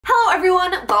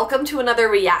everyone, welcome to another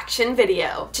reaction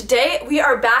video. Today we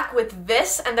are back with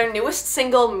Viis and their newest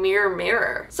single, Mirror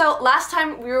Mirror. So last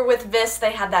time we were with Viis,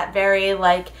 they had that very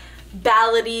like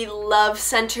ballady,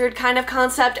 love-centered kind of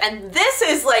concept, and this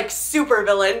is like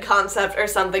supervillain concept or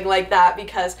something like that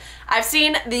because I've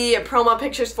seen the promo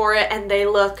pictures for it and they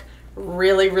look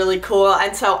really cool,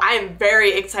 and so I am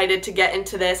very excited to get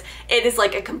into this. It is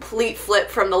like a complete flip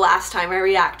from the last time I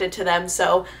reacted to them,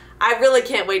 so I really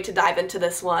can't wait to dive into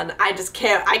this one. I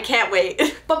can't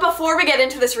wait. But before we get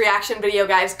into this reaction video,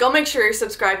 guys, go make sure you're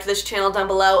subscribed to this channel down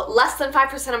below. Less than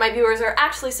 5% of my viewers are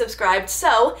actually subscribed,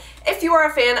 so if you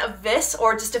are a fan of Viis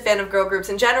or just a fan of girl groups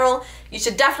in general, you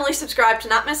should definitely subscribe to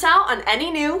not miss out on any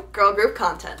new girl group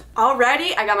content.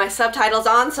 Alrighty, I got my subtitles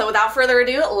on, so without further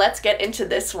ado, let's get into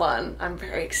this one. I'm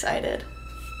very excited.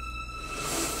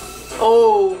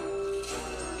 Oh.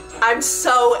 I'm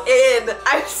so in.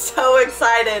 I'm so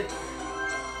excited.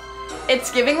 It's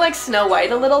giving like Snow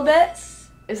White a little bit.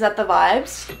 Is that the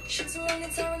vibes?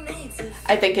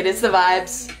 I think it is the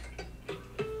vibes.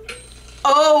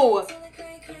 Oh!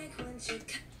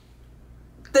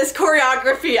 This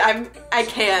choreography, I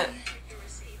can't.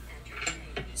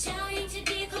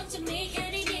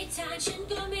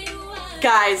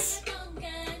 Guys,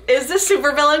 is this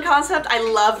supervillain concept? I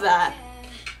love that.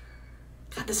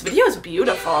 God, this video is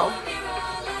beautiful.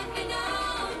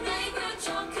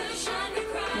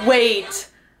 Wait,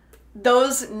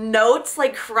 those notes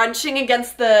like crunching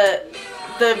against the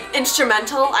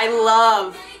instrumental, I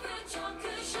love.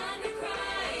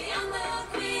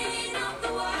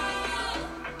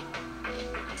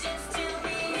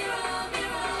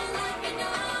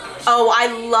 Oh, I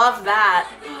love that.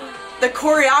 The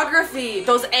choreography,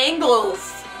 those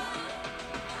angles.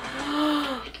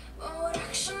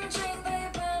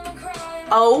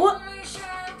 Oh.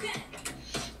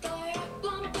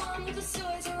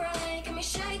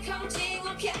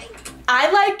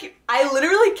 I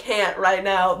literally can't right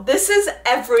now. This is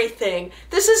everything.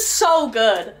 This is so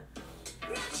good.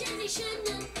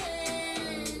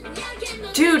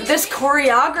 Dude, this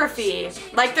choreography.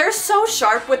 Like, they're so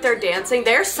sharp with their dancing.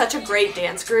 They're such a great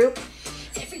dance group.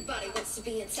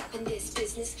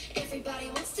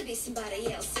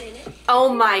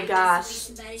 Oh my gosh.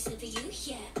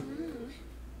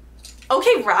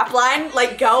 Okay, rap line,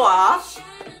 like, go off.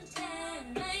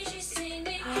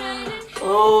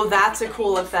 Oh, that's a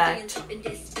cool effect.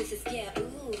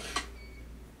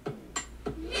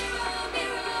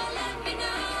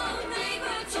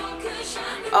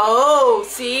 Oh,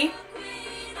 see?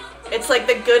 It's like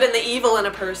the good and the evil in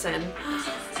a person.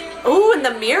 Oh, and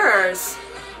the mirrors.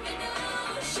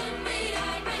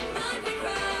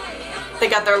 They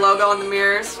got their logo on the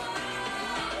mirrors.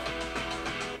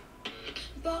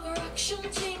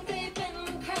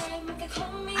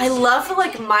 I love the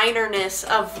like minorness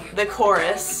of the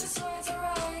chorus.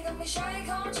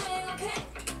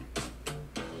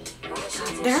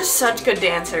 They're such good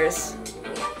dancers.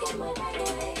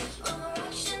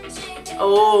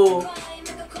 Oh.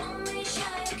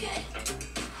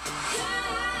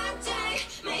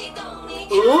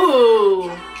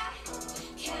 Ooh.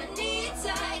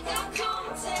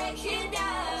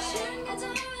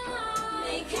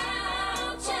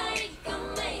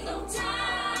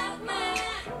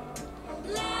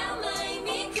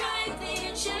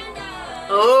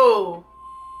 Oh.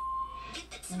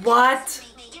 What?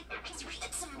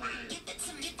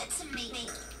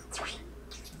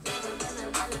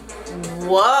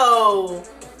 Whoa.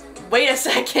 Wait a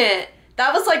second.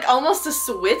 That was like almost a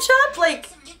switch up? Like,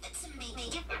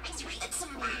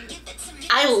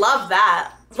 I love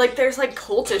that. Like, there's like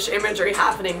cultish imagery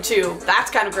happening too. That's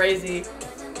kind of crazy.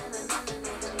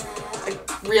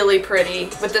 Like, really pretty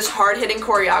with this hard-hitting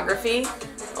choreography.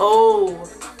 Oh.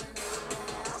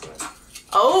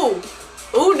 Oh.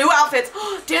 Ooh, new outfits.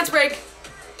 Dance break.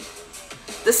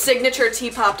 The signature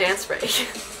tpop dance break.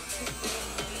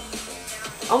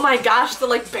 Oh my gosh, the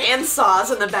like band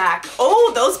saws in the back.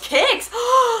 Oh, those kicks.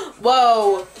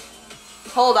 Whoa.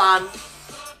 Hold on.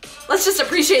 Let's just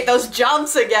appreciate those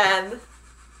jumps again.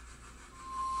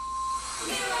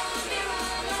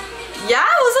 Yeah,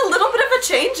 it was a little bit of a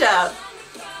change up.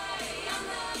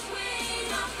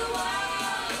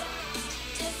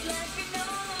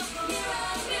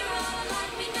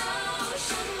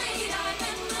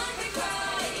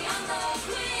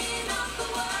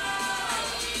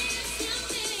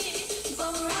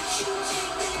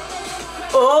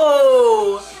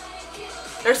 Oh,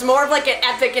 there's more of like an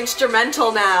epic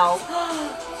instrumental now.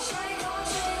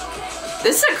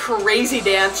 This is a crazy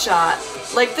dance shot.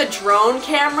 Like the drone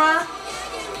camera.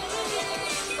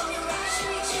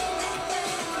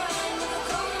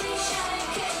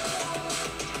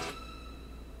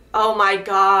 Oh my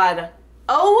god.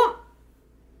 Oh,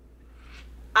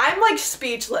 I'm like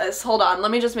speechless. Hold on,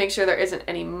 let me just make sure there isn't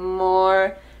any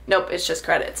more. Nope, it's just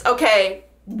credits. Okay,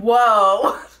 whoa.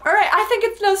 All right, I think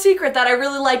it's no secret that I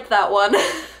really liked that one.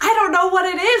 I don't know what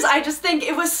it is. I just think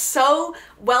it was so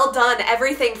well done.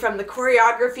 Everything from the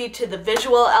choreography to the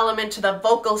visual element to the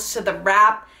vocals to the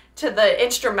rap to the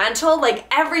instrumental, like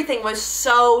everything was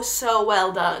so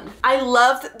well done. I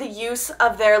loved the use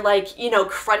of their like, you know,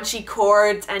 crunchy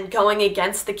chords and going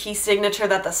against the key signature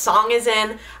that the song is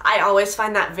in. I always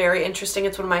find that very interesting.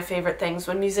 It's one of my favorite things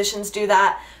when musicians do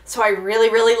that. So I really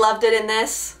loved it in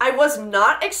this. I was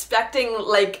not expecting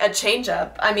like a change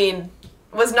up. I mean,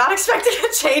 was not expecting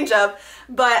a change up,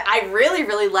 but I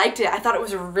really liked it. I thought it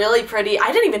was really pretty.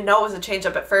 I didn't even know it was a change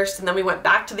up at first, and then we went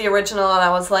back to the original and I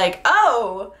was like,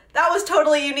 oh, that was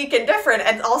totally unique and different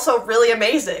and also really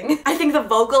amazing. I think the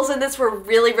vocals in this were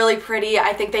really pretty.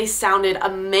 I think they sounded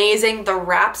amazing. The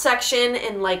rap section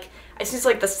in like, I think it's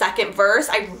like the second verse,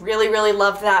 I really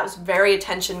loved that. It was very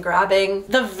attention grabbing.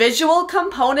 The visual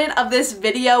component of this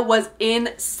video was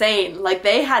insane. Like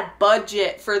they had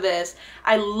budget for this.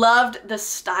 I loved the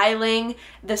styling,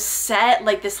 the set,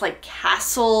 like this like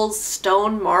castle,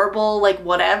 stone, marble, like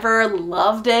whatever,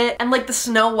 loved it. And like the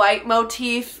Snow White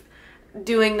motif,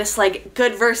 doing this like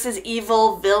good versus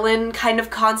evil villain kind of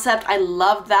concept. I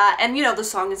loved that. And you know, the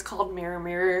song is called Mirror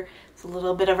Mirror. It's a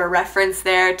little bit of a reference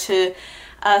there to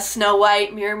Snow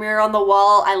White, Mirror Mirror on the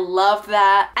Wall. I loved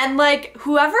that. And like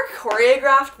whoever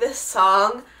choreographed this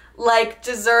song like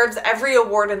deserves every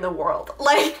award in the world.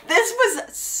 Like this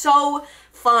was so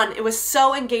fun. It was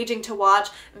so engaging to watch.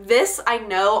 This, I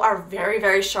know, are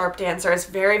very sharp dancers,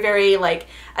 very like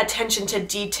attention to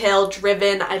detail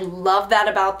driven. I love that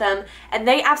about them, and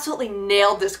they absolutely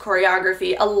nailed this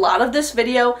choreography. A lot of this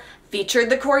video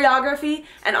featured the choreography,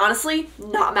 and honestly,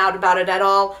 not mad about it at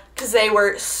all, because they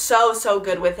were so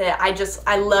good with it.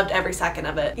 I loved every second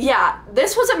of it. Yeah,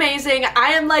 this was amazing.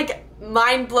 I am like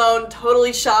mind blown,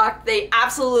 totally shocked. They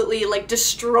absolutely like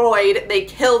destroyed, they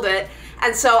killed it.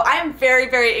 And so I'm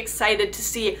very excited to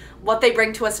see what they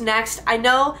bring to us next. I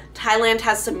know Thailand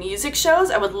has some music shows.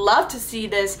 I would love to see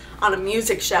this on a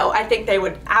music show. I think they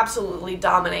would absolutely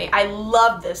dominate. I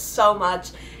love this so much.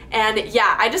 And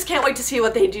yeah, I just can't wait to see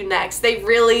what they do next. They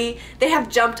have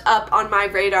jumped up on my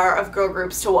radar of girl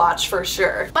groups to watch for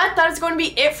sure. But that is going to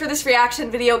be it for this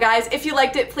reaction video, guys. If you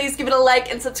liked it, please give it a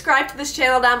like and subscribe to this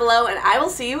channel down below, and I will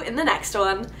see you in the next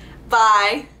one.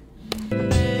 Bye!